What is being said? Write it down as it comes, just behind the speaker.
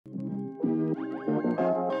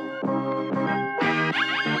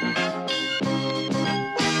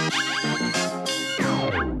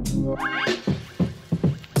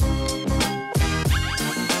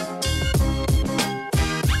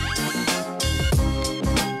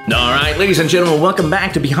All right, ladies and gentlemen, welcome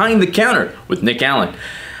back to Behind the Counter with Nick Allen.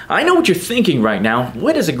 I know what you're thinking right now.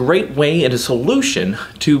 What is a great way and a solution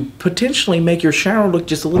to potentially make your shower look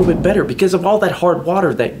just a little bit better because of all that hard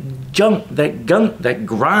water, that junk, that gunk, that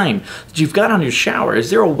grime that you've got on your shower? Is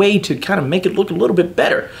there a way to kind of make it look a little bit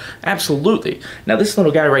better? Absolutely. Now this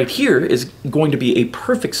little guy right here is going to be a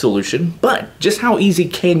perfect solution, but just how easy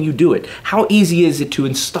can you do it? How easy is it to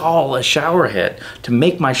install a shower head to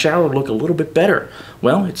make my shower look a little bit better?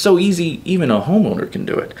 Well, it's so easy even a homeowner can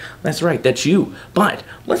do it. That's right, that's you. But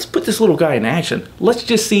let's put this little guy in action. Let's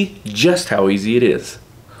just see just how easy it is.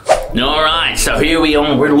 Alright, so here we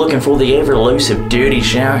are. We're looking for the ever-elusive dirty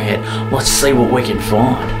shower head. Let's see what we can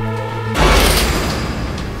find.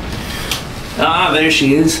 Ah, there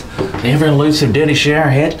she is. The ever-elusive dirty shower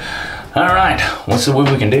head. Alright, let's see what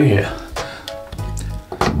we can do here.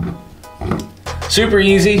 Super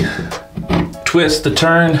easy. Twist the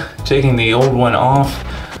turn, taking the old one off.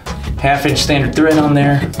 1/2 inch standard thread on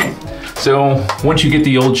there. So once you get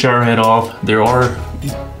the old shower head off, there are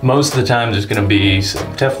most of the time there's going to be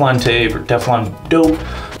some Teflon tape or Teflon dope,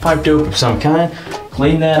 pipe dope of some kind.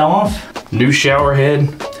 Clean that off. New shower head.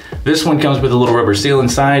 This one comes with a little rubber seal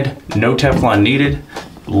inside. No Teflon needed.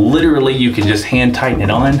 Literally, you can just hand tighten it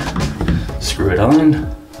on. Screw it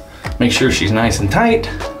on. Make sure she's nice and tight.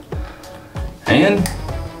 And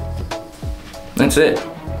that's it.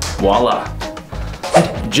 Voila.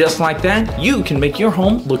 Just like that, you can make your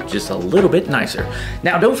home look just a little bit nicer.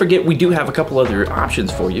 Now, don't forget, we do have a couple other options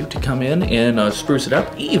for you to come in and spruce it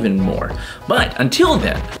up even more. But until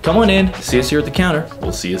then, come on in, see us here at the counter.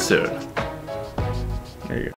 We'll see you soon.